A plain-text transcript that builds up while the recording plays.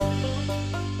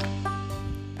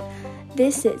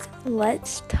This is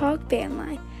Let's Talk Band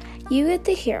Life. You get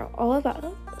to hear all about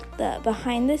the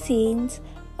behind the scenes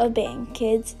of band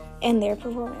kids and their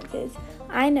performances.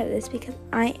 I know this because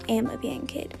I am a band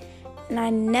kid, and I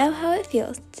know how it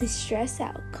feels to stress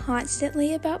out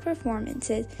constantly about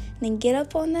performances and then get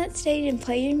up on that stage and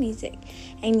play your music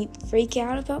and you freak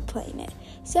out about playing it.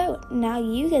 So now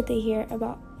you get to hear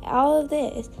about all of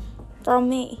this from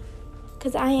me,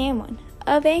 because I am one,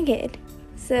 a band kid.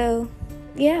 So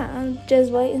yeah, I'll just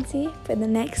wait and see for the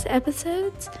next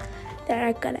episodes that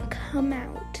are gonna come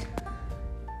out.